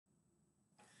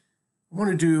I want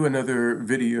to do another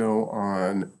video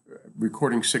on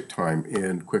recording sick time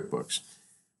in QuickBooks.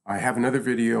 I have another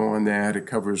video on that. It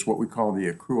covers what we call the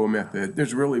accrual method.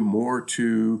 There's really more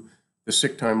to the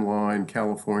sick time law in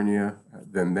California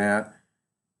than that.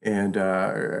 And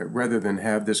rather than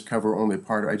have this cover only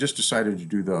part, I just decided to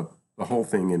do the whole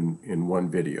thing in one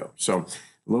video. So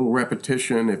a little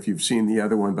repetition if you've seen the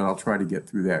other one, but I'll try to get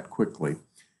through that quickly.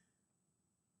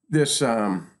 This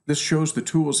shows the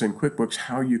tools in QuickBooks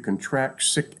how you can track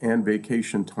sick and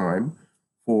vacation time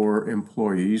for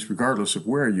employees, regardless of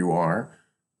where you are.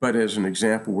 But as an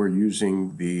example, we're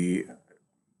using the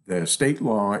state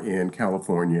law in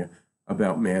California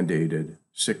about mandated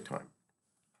sick time.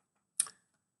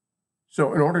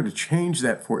 So in order to change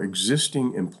that for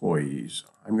existing employees,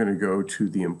 I'm going to go to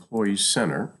the Employee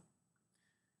Center.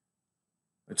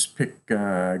 Let's pick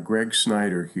Greg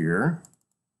Snyder here.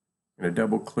 I'm going to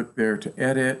double click there to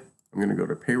edit. I'm going to go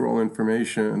to payroll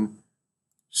information,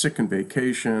 sick and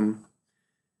vacation.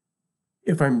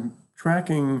 If I'm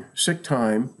tracking sick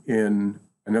time in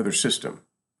another system,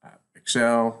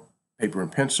 Excel, paper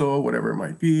and pencil, whatever it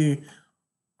might be,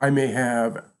 I may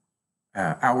have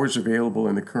hours available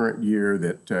in the current year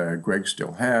that Greg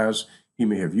still has. He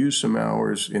may have used some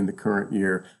hours in the current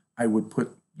year. I would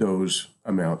put those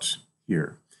amounts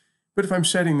here. But if I'm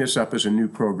setting this up as a new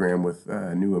program with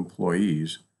new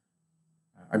employees,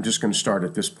 I'm just going to start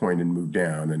at this point and move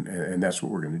down, and that's what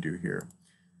we're going to do here.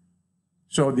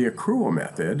 So the accrual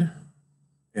method,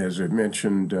 as I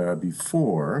mentioned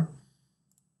before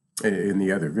in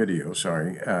the other video,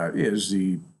 is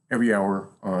the every hour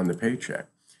on the paycheck.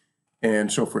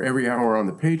 And so for every hour on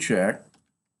the paycheck,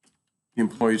 the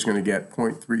employee is going to get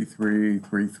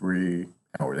 0.3333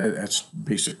 hours.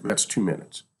 That's 2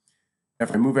 minutes.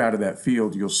 If I move out of that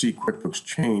field, you'll see QuickBooks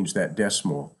change that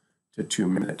decimal to 2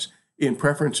 minutes. In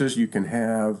preferences, you can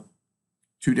have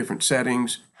two different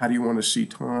settings. How do you want to see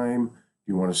time? Do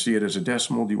you want to see it as a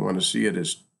decimal? Do you want to see it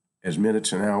as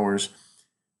minutes and hours?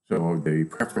 So the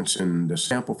preference in the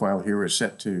sample file here is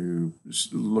set to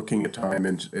looking at time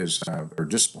or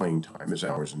displaying time as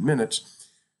hours and minutes.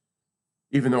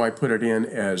 Even though I put it in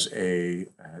as a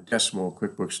decimal,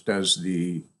 QuickBooks does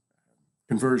the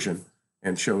conversion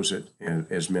and shows it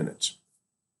as minutes.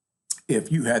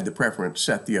 If you had the preference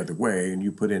set the other way and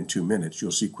you put in 2 minutes,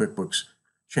 you'll see QuickBooks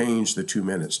change the 2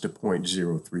 minutes to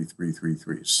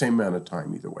 0.03333. Same amount of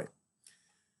time either way.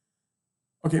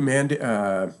 Okay,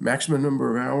 maximum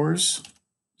number of hours.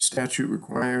 Statute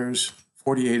requires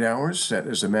 48 hours set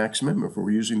as a maximum if we're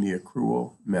using the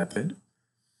accrual method.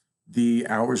 The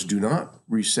hours do not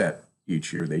reset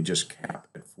each year. They just cap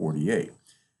at 48.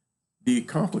 The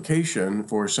complication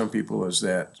for some people is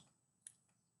that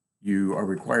you are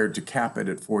required to cap it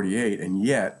at 48, and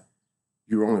yet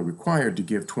you're only required to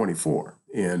give 24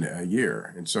 in a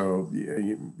year. And so,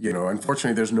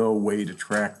 unfortunately, there's no way to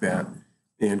track that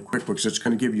in QuickBooks. It's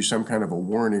going to give you some kind of a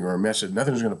warning or a message.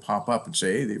 Nothing's going to pop up and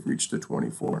say, hey, they've reached the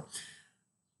 24.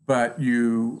 But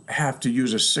you have to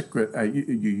use a separate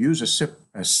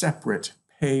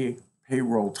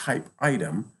payroll type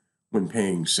item when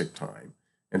paying sick time.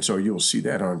 And so you'll see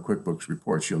that on QuickBooks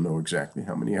reports. You'll know exactly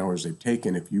how many hours they've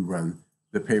taken if you run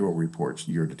the payroll reports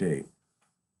year to date.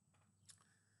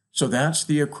 So that's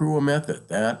the accrual method.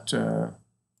 That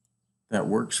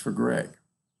works for Greg.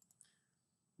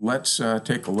 Let's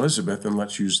take Elizabeth and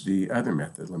let's use the other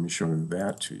method. Let me show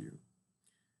that to you.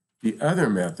 The other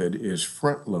method is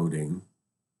front-loading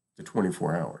the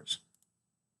 24 hours.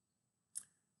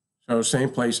 So same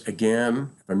place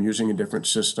again. If I'm using a different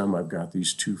system, I've got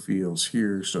these two fields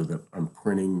here so that I'm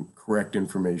printing correct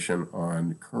information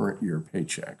on current year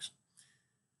paychecks.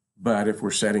 But if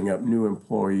we're setting up new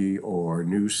employee or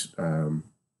new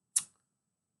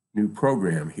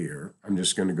program here, I'm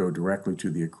just going to go directly to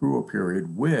the accrual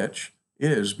period, which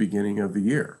is beginning of the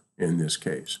year in this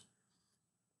case.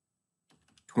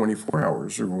 24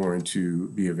 hours are going to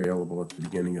be available at the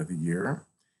beginning of the year.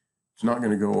 It's not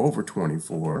going to go over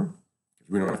 24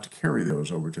 because we don't have to carry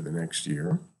those over to the next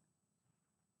year.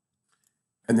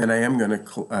 And then I am going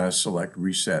to select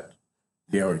reset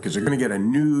the hour because they're going to get a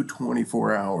new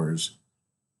 24 hours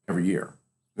every year.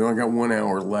 They only got 1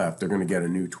 hour left. They're going to get a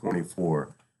new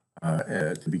 24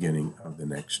 at the beginning of the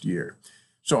next year.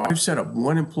 So I've set up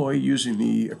one employee using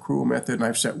the accrual method, and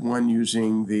I've set one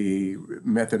using the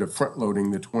method of front-loading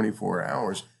the 24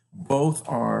 hours. Both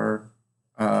are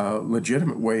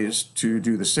legitimate ways to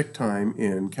do the sick time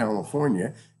in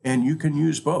California, and you can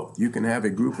use both. You can have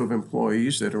a group of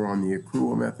employees that are on the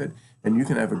accrual method, and you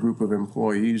can have a group of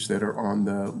employees that are on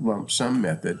the lump sum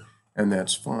method, and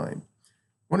that's fine.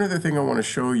 One other thing I want to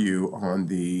show you on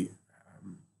the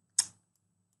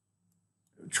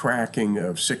tracking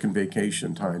of sick and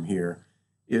vacation time here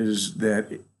is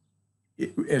that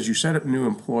as you set up new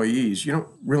employees, you don't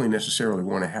really necessarily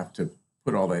want to have to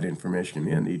put all that information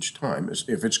in each time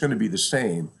if it's going to be the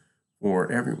same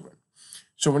for everyone.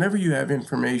 So whenever you have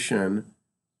information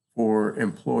for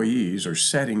employees or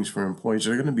settings for employees,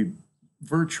 they're going to be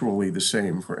virtually the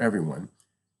same for everyone.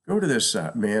 Go to this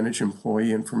Manage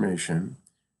Employee Information,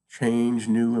 Change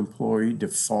New Employee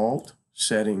Default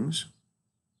Settings.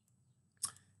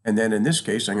 And then in this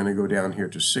case, I'm going to go down here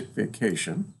to Sick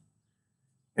Vacation.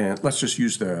 And let's just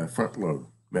use the front load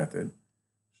method.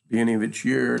 Beginning of each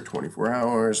year, 24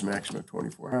 hours, maximum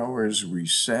 24 hours,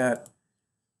 reset.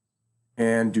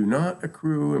 And do not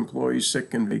accrue employee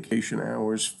sick and vacation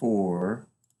hours for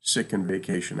sick and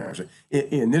vacation hours.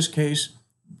 In this case,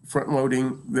 front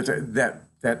loading, that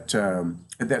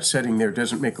setting there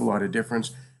doesn't make a lot of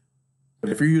difference. But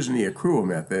if you're using the accrual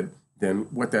method, then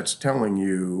what that's telling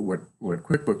you, what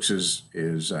QuickBooks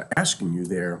is asking you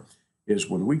there, is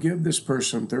when we give this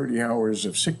person 30 hours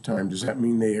of sick time, does that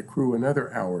mean they accrue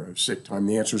another hour of sick time?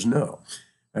 The answer is no.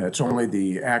 It's only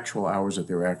the actual hours that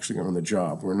they're actually on the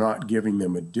job. We're not giving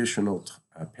them additional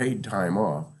paid time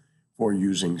off for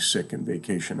using sick and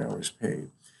vacation hours paid.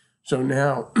 So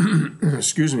now,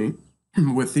 excuse me,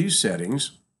 with these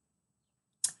settings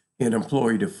in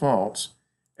employee defaults,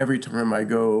 every time I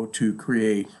go to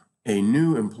create a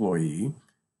new employee,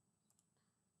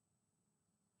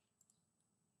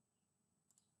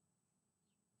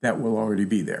 that will already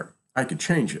be there. I could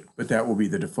change it, but that will be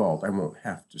the default. I won't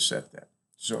have to set that.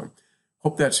 So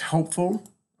hope that's helpful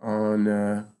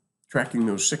on tracking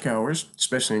those sick hours,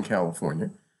 especially in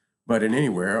California. But in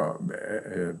anywhere,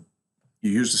 you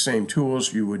use the same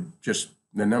tools, you would just,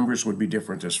 the numbers would be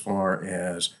different as far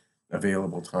as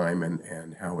available time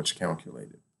and how it's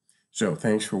calculated. So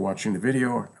thanks for watching the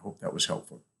video. I hope that was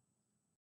helpful.